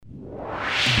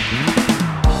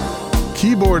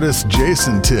Keyboardist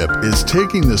Jayson Tipp is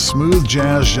taking the smooth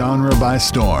jazz genre by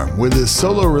storm with his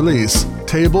solo release,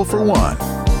 Table for One.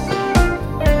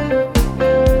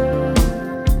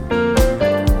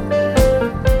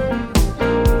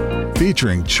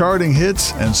 Featuring charting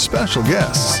hits and special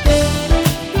guests.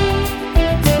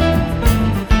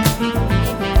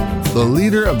 The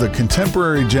leader of the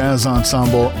contemporary jazz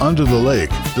ensemble Under the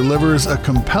Lake delivers a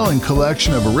compelling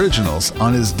collection of originals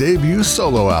on his debut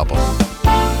solo album.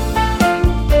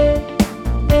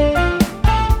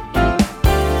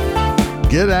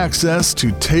 Get access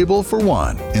to Table for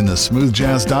One in the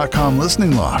smoothjazz.com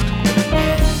listening loft.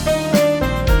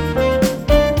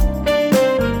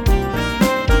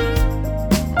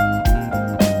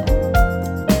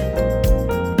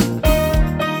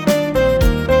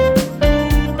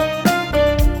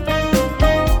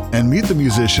 And meet the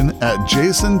musician at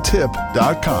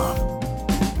JaysonTipp.com.